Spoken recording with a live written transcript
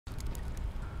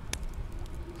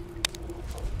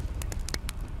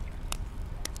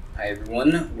Hi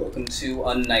everyone, welcome to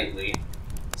Unknightly.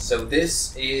 So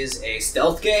this is a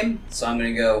stealth game, so I'm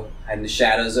going to go hide in the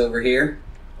shadows over here,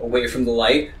 away from the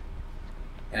light.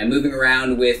 And I'm moving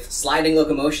around with sliding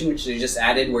locomotion, which they just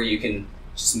added, where you can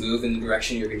just move in the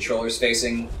direction your controller's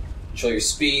facing, control your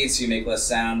speed so you make less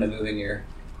sound by moving your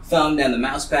thumb down the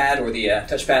mouse pad, or the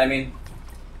touchpad I mean.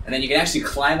 And then you can actually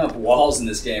climb up walls in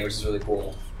this game, which is really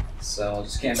cool. So I'll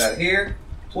just camp out here,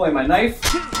 deploy my knife.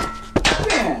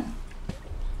 Bam!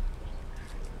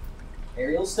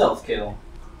 Aerial stealth kill.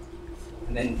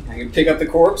 And then I can pick up the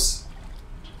corpse,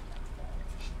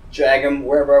 drag him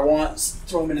wherever I want,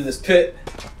 throw him into this pit.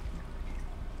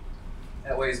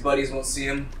 That way his buddies won't see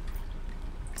him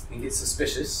and get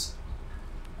suspicious.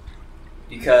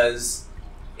 Because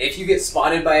if you get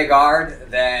spotted by a guard,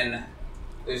 then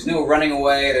there's no running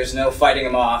away, there's no fighting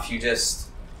him off, you just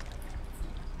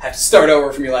have to start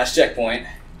over from your last checkpoint.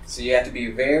 So you have to be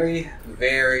very,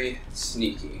 very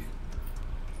sneaky.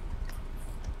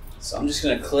 So I'm just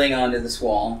going to cling onto this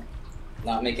wall,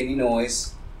 not make any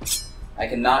noise. I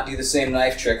cannot do the same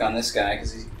knife trick on this guy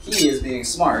because he is being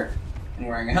smart and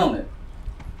wearing a helmet.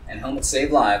 And helmets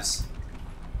save lives.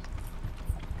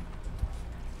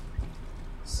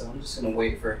 So I'm just going to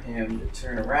wait for him to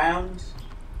turn around,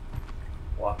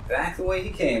 walk back the way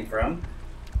he came from,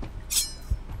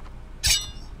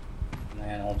 and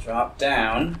then I'll drop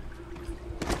down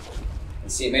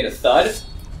and see it made a thud,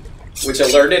 which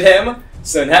alerted him.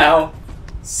 So now,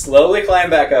 slowly climb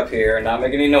back up here and not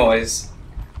make any noise.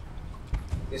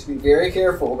 Just be very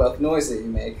careful about the noise that you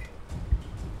make,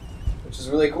 which is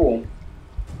really cool.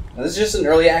 Now, this is just an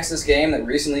early access game that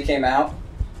recently came out,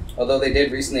 although they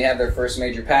did recently have their first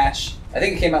major patch. I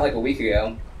think it came out like a week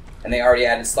ago, and they already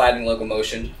added sliding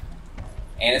locomotion.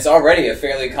 And it's already a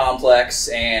fairly complex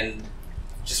and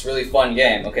just really fun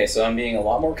game. Okay, so I'm being a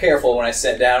lot more careful when I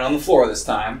sit down on the floor this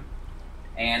time.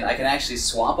 And I can actually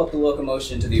swap up the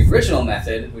locomotion to the original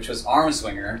method, which was arm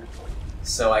swinger.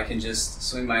 So I can just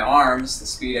swing my arms, the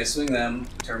speed I swing them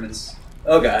determines...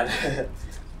 Oh god.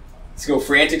 Let's go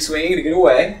frantic swinging to get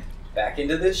away, back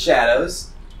into the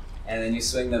shadows, and then you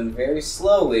swing them very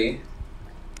slowly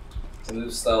to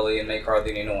move slowly and make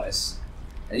hardly any noise.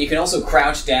 And you can also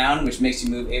crouch down, which makes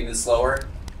you move even slower.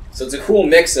 So it's a cool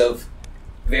mix of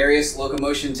various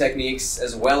locomotion techniques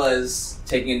as well as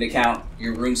taking into account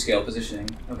your room scale positioning.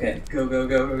 Okay, go, go,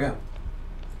 go, go, go.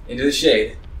 Into the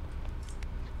shade.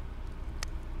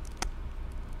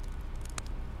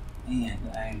 And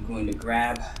I'm going to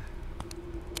grab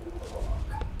a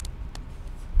log.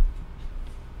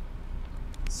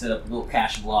 Set up a little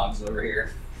cache of logs over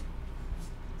here.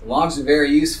 The logs are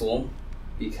very useful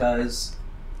because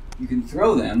you can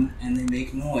throw them and they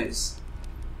make noise.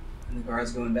 And the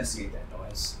guards go investigate that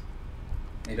noise.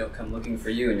 They don't come looking for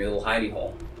you in your little hidey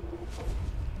hole.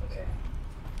 Okay.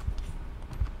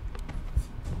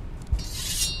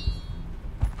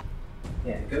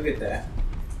 Yeah, go get that.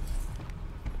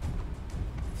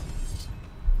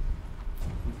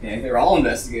 Okay, they're all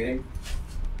investigating.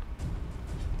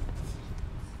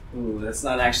 Ooh, that's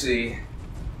not actually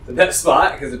the best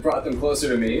spot because it brought them closer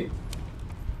to me.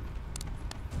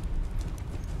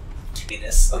 Give me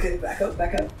this. Okay, back up,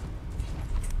 back up.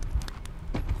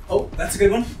 Oh, that's a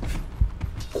good one.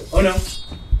 Oh no.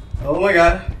 Oh my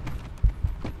god.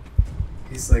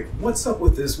 He's like, what's up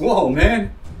with this wall,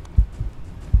 man?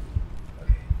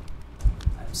 Okay.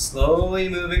 I'm slowly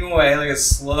moving away, like as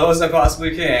slow as I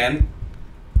possibly can.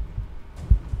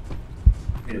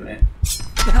 Wait a minute.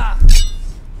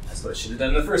 That's what I should have done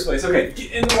in the first place. Okay,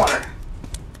 get in the water.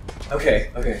 Okay,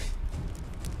 okay.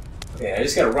 Okay, I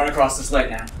just gotta run across this light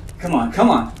now. Come on, come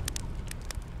on.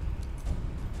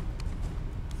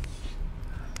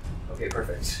 Okay,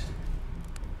 perfect.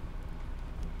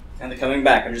 And they're coming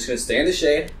back. I'm just going to stay in the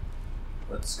shade,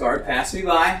 let this guard pass me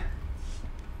by,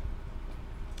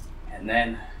 and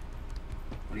then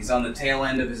when he's on the tail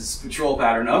end of his patrol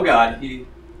pattern, oh god,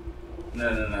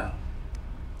 no.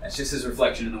 That's just his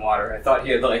reflection in the water. I thought he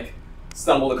had, like,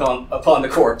 stumbled upon the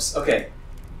corpse. Okay.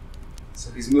 So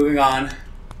he's moving on,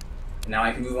 and now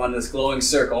I can move on to this glowing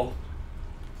circle.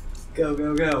 Go,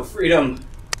 go, go. Freedom!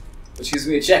 Which gives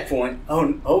me a checkpoint.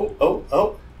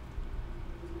 Oh.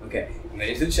 Okay, I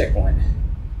made it to the checkpoint.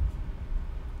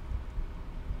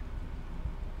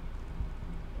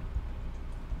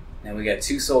 Now we got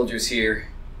two soldiers here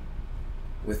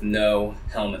with no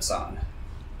helmets on.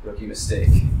 Rookie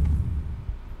mistake.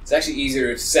 It's actually easier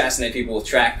to assassinate people with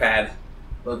trackpad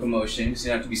locomotion, so you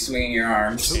don't have to be swinging your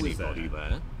arms. Anybody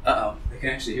there? Uh-oh, they can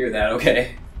actually hear that,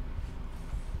 okay.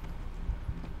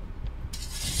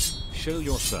 Show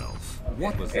yourself. Okay,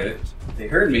 what was that? They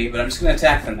heard me, but I'm just going to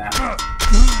attack them now.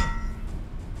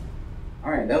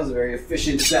 Alright, that was a very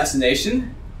efficient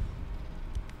assassination.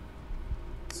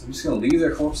 So I'm just going to leave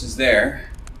their corpses there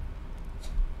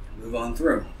and move on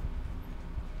through.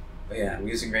 But yeah, I'm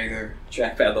using regular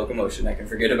trackpad locomotion. I can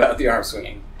forget about the arm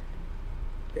swinging.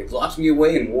 They've locked me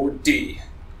away in Ward D,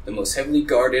 the most heavily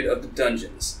guarded of the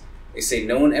dungeons. They say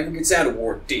no one ever gets out of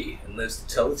Ward D and lives to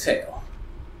tell the tale.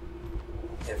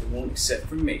 Everyone except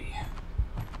for me.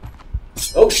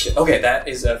 Oh shit, okay, that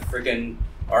is a friggin'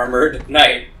 armored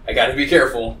knight. I gotta be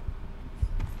careful.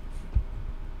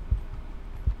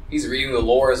 He's reading the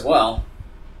lore as well.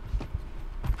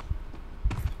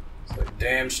 It's like,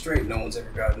 damn straight no one's ever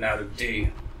gotten out of D.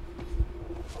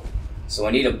 So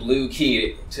I need a blue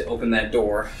key to open that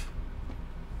door.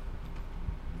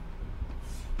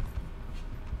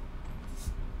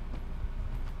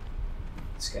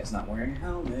 This guy's not wearing a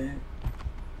helmet.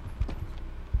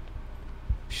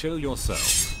 Show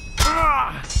yourself.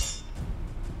 Alright.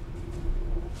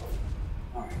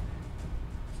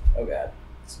 Oh god.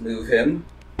 Let's move him.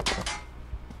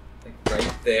 Like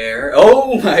right there.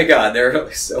 Oh my god, there are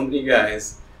like so many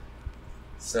guys.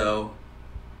 So,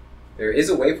 there is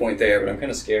a waypoint there, but I'm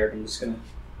kind of scared. I'm just gonna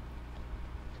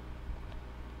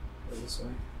go this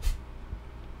way.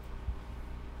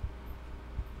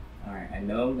 Alright, I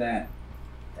know that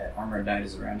armored knight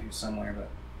is around here somewhere, but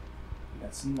we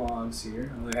got some logs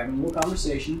here. We're having a little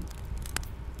conversation.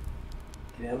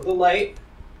 Get out with the light.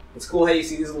 It's cool how you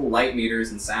see these little light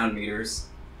meters and sound meters.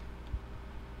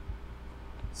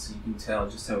 So you can tell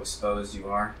just how exposed you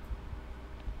are.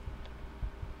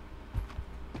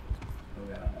 Oh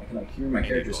god, I can like hear my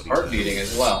character's heart beating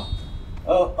as well.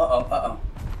 Oh, uh-oh.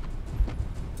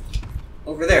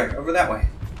 Over there, over that way.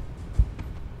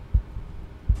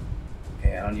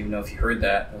 Okay, I don't even know if you heard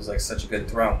that. It was like such a good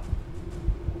throw.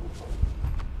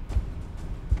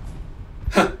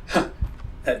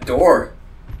 That door.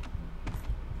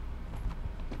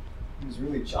 He was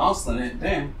really jostling it.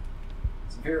 Damn.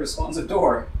 It's a very responsive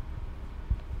door.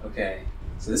 Okay.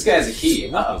 So this guy has a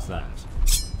key. What was that?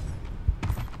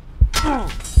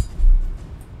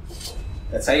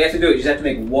 That's how you have to do it. You just have to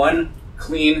make one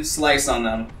clean slice on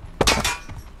them.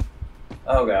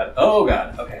 Oh god. Oh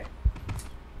god. Okay.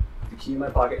 The key in my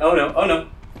pocket. Oh no. Oh no.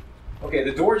 Okay,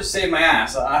 the door just saved my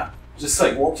ass. I just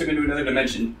like warped him into another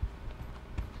dimension.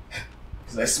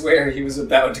 Because I swear he was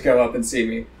about to come up and see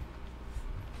me.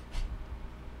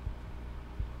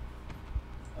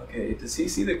 Okay, does he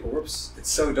see the corpse? It's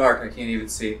so dark I can't even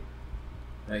see.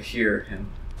 I hear him.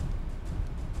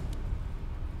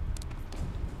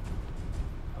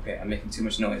 Okay, I'm making too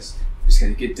much noise. I'm just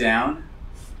gonna get down.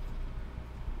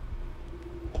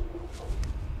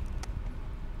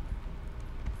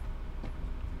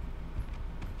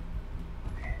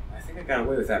 Okay, I think I got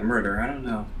away with that murder. I don't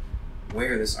know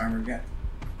where this armored guy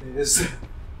is.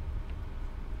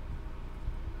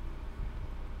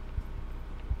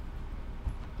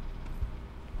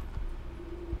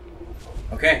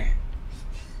 Okay.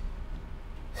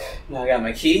 Now I got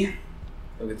my key.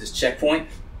 Look at this checkpoint.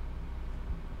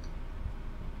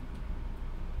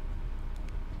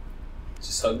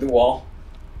 Just hug the wall.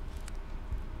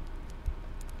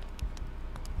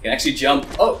 You can actually jump.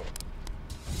 Oh!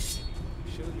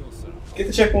 Get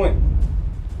the checkpoint.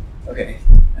 Okay.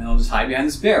 And I'll just hide behind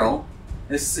this barrel.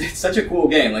 It's such a cool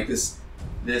game. Like this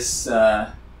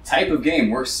type of game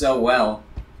works so well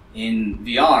in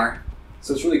VR.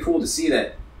 So it's really cool to see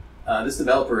that this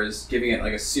developer is giving it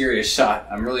like a serious shot.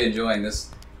 I'm really enjoying this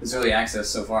early access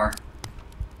so far.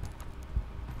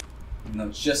 Even though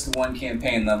it's just the one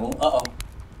campaign level. Uh-oh.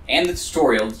 And the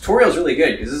tutorial. The tutorial is really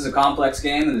good because this is a complex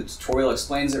game and the tutorial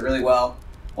explains it really well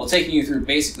while taking you through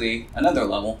basically another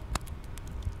level.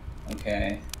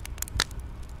 Okay.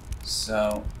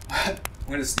 So, I'm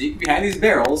going to sneak behind these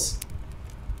barrels.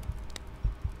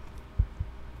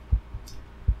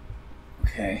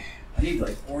 Okay. I need to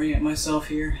like orient myself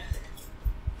here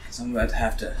because I'm about to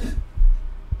have to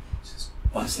just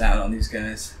bust out on these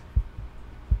guys.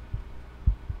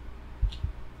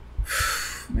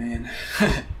 Man,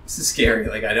 this is scary.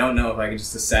 Like, I don't know if I can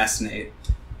just assassinate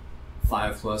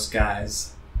 5+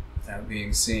 guys without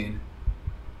being seen.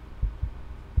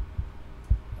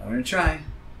 I'm gonna try.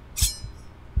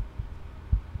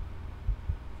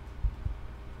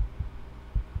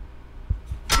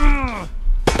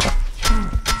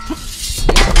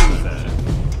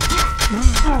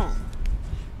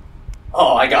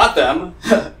 Oh, I got them!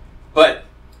 But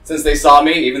since they saw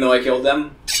me, even though I killed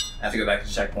them, I have to go back to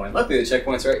the checkpoint. Luckily, the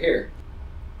checkpoint's right here.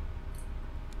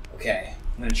 Okay,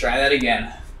 I'm gonna try that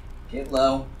again. Get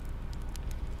low.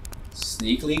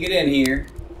 Sneakily get in here.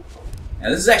 Now,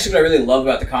 this is actually what I really love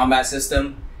about the combat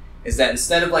system, is that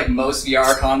instead of like most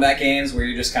VR combat games where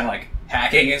you're just kind of like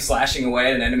hacking and slashing away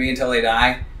at an enemy until they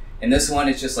die. In this one,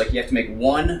 it's just like you have to make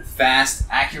one fast,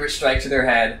 accurate strike to their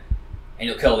head, and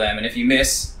you'll kill them. And if you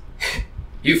miss,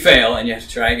 you fail, and you have to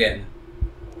try again.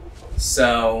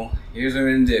 So, here's what I'm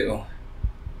going to do.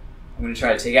 I'm going to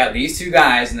try to take out these two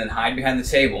guys and then hide behind the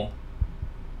table.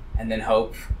 And then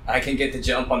hope I can get the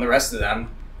jump on the rest of them.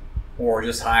 Or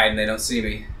just hide and they don't see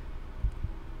me.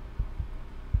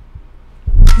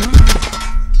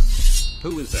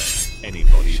 Who is there?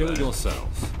 Anybody? Show yourself.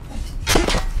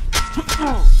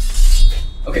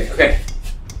 Okay.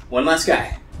 One last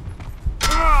guy.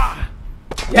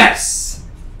 Yes!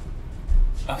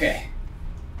 Okay.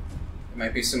 There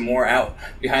might be some more out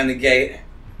behind the gate.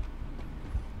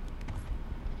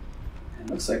 It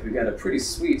looks like we got a pretty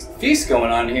sweet feast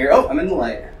going on here. Oh, I'm in the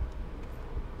light.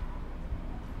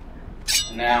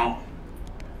 And now,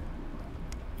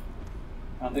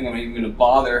 I don't think I'm even going to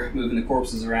bother moving the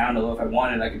corpses around, although if I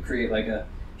wanted, I could create like a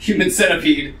human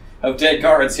centipede of dead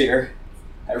guards here.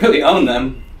 I really own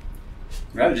them.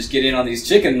 I'd rather just get in on these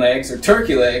chicken legs or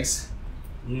turkey legs.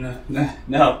 No.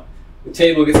 The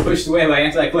table gets pushed away by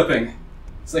anti-clipping.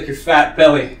 It's like your fat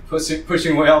belly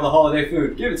pushing away all the holiday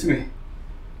food. Give it to me.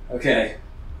 Okay.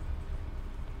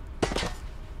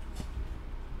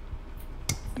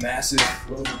 Massive.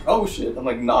 Oh shit, I'm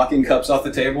like knocking cups off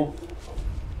the table.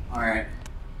 Alright.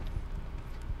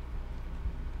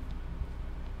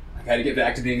 I gotta get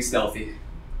back to being stealthy.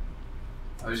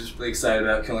 I was just really excited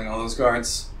about killing all those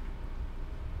guards.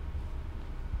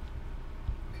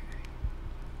 Okay.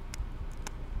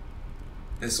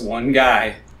 This one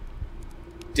guy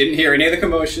didn't hear any of the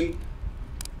commotion.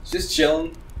 Just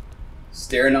chilling,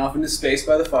 staring off into space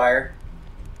by the fire.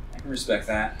 I can respect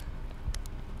that.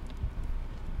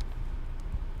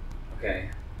 Okay.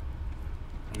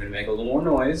 I'm gonna make a little more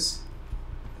noise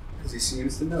because he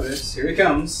seems to notice. Here he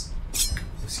comes.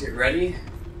 Let's get ready.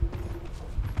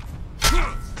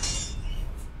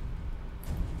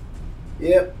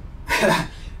 Yep.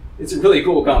 It's a really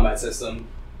cool combat system.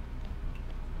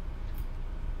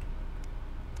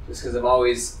 Just because I've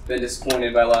always been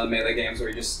disappointed by a lot of melee games where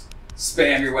you just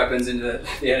spam your weapons into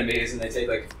the enemies and they take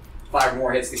like 5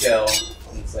 more hits to kill.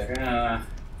 And it's like,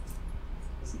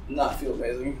 does not feel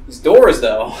amazing. These doors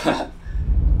though.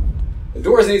 The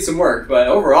doors need some work, but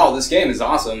overall this game is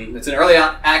awesome. It's an early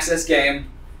access game.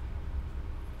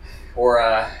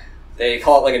 Or they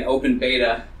call it like an open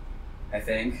beta, I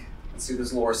think. Let's see what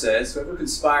this lore says. Whoever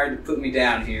conspired to put me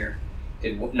down here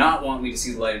did not want me to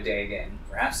see the light of day again.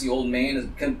 Perhaps the old man has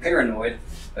become paranoid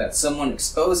about someone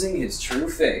exposing his true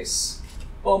face.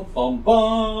 Bum bum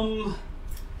bum.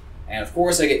 And of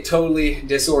course I get totally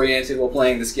disoriented while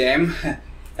playing this game.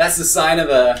 That's the sign of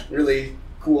a really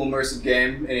cool immersive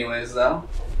game anyways though.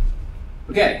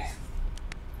 Okay.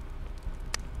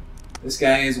 This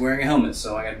guy is wearing a helmet,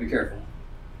 so I gotta be careful.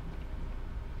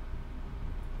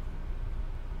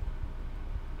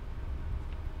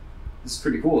 This is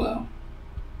pretty cool though.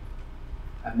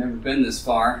 I've never been this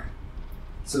far.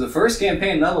 So the first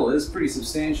campaign level is pretty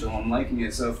substantial. I'm liking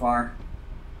it so far.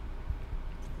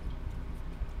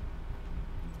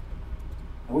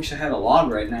 I wish I had a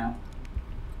log right now.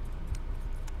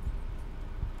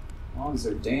 Logs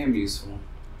are damn useful.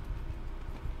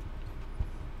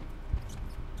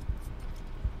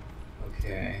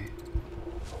 Okay.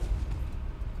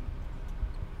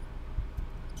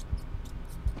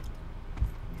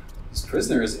 This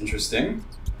prisoner is interesting.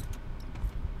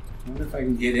 I wonder if I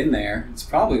can get in there. It's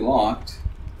probably locked.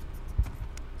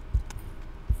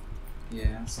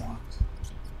 Yeah, it's locked.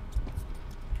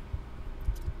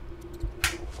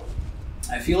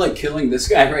 I feel like killing this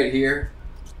guy right here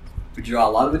would draw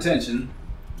a lot of attention,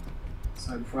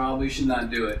 so I probably should not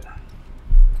do it.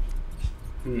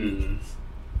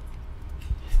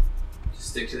 Just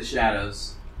stick to the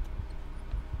shadows.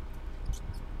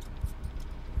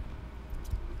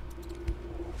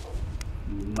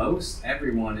 Most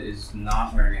everyone is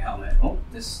not wearing a helmet. Oh,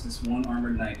 this one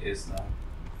armored knight is though.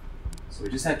 So we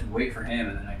just have to wait for him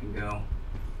and then I can go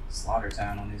slaughter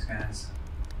town on these guys.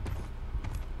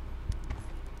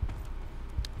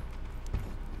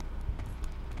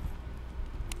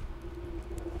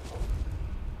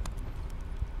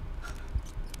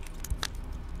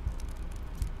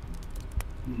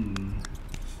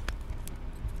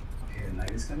 Okay, the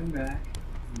knight is coming back.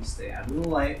 I'm gonna stay out of the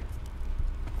light.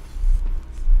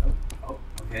 Oh,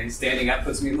 okay, standing up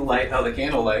puts me in the light. Oh, the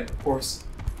candle light, of course.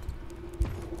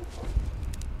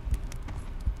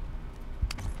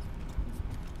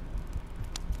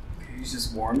 Okay, he's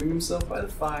just warming himself by the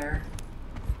fire.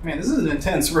 Man, this is an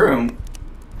intense room.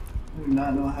 I do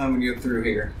not know how I'm gonna get through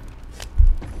here.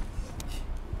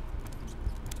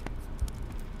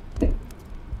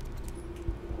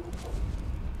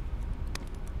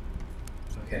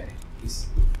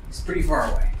 It's pretty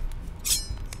far away.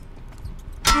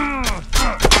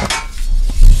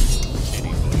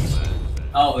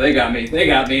 Oh, they got me. They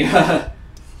got me.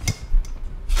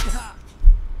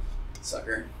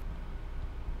 Sucker.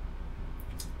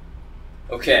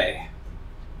 Okay.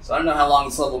 So I don't know how long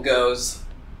this level goes,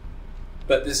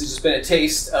 but this has just been a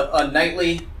taste of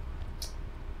Unknightly.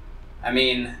 I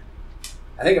mean,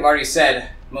 I think I've already said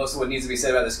most of what needs to be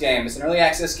said about this game. It's an early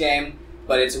access game,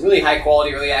 but it's a really high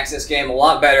quality early access game, a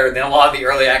lot better than a lot of the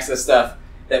early access stuff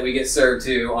that we get served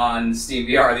to on Steam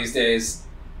VR these days.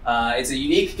 It's a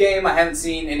unique game. I haven't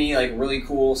seen any like really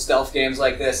cool stealth games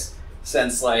like this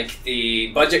since like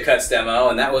the Budget Cuts demo,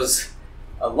 and that was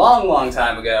a long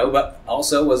time ago, but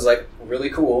also was like really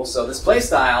cool. So this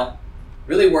playstyle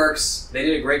really works. They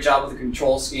did a great job with the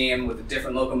control scheme, with the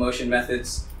different locomotion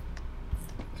methods.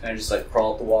 Can I just like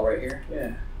crawl up the wall right here?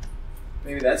 Yeah.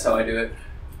 Maybe that's how I do it.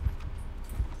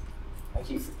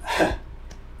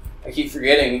 I keep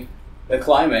forgetting the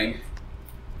climbing.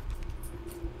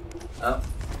 Oh.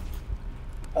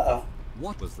 Uh-oh.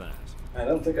 What was that? I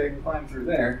don't think I can climb through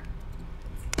there.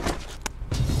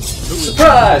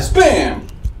 Surprise! Bam!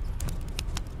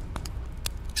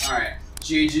 Alright.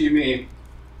 GG me.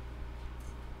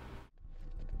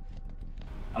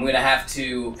 I'm gonna have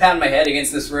to pound my head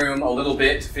against this room a little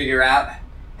bit to figure out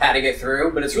how to get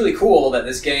through, but it's really cool that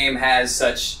this game has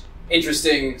such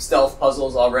interesting stealth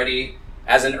puzzles already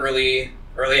as an early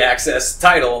access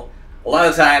title. A lot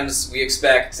of times we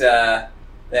expect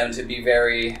them to be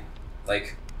very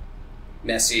like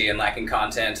messy and lacking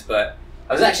content, but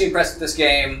I was actually impressed with this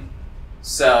game,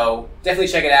 so definitely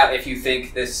check it out if you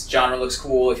think this genre looks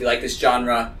cool, if you like this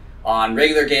genre on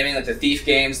regular gaming, like the Thief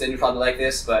games, then you probably like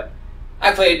this, but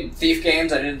I played Thief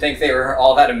games, I didn't think they were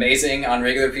all that amazing on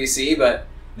regular PC, but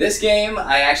this game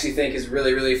I actually think is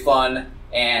really fun,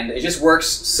 and it just works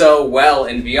so well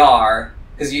in VR,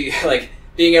 because you like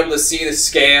being able to see the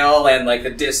scale and like the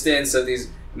distance of these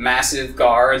massive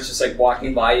guards just like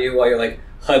walking by you while you're like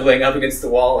huddling up against the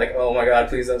wall, like, oh my god,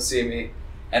 please don't see me.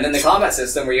 And then the combat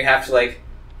system where you have to like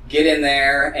get in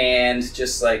there and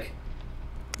just like,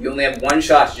 you only have one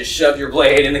shot to just shove your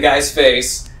blade in the guy's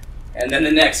face, and then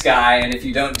the next guy, and if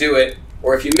you don't do it,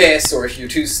 or if you miss, or if you're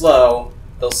too slow,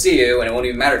 they'll see you, and it won't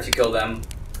even matter if you kill them,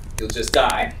 you'll just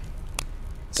die.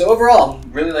 So overall,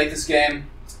 really like this game.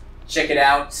 Check it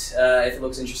out if it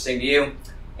looks interesting to you,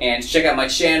 and check out my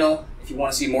channel. If you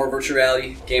want to see more virtual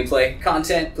reality gameplay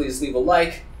content, please leave a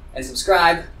like and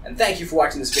subscribe, and thank you for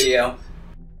watching this video.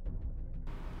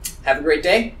 Have a great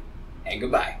day, and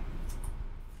goodbye.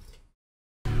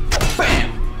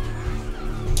 Bam!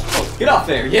 Oh, get off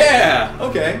there, yeah!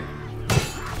 Okay.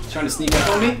 Trying to sneak up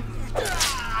on me?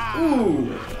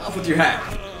 Ooh, off with your hat.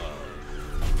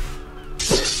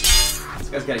 This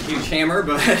guy's got a huge hammer,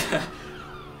 but...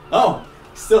 oh,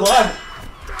 still alive.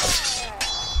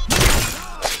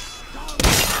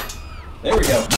 There we go.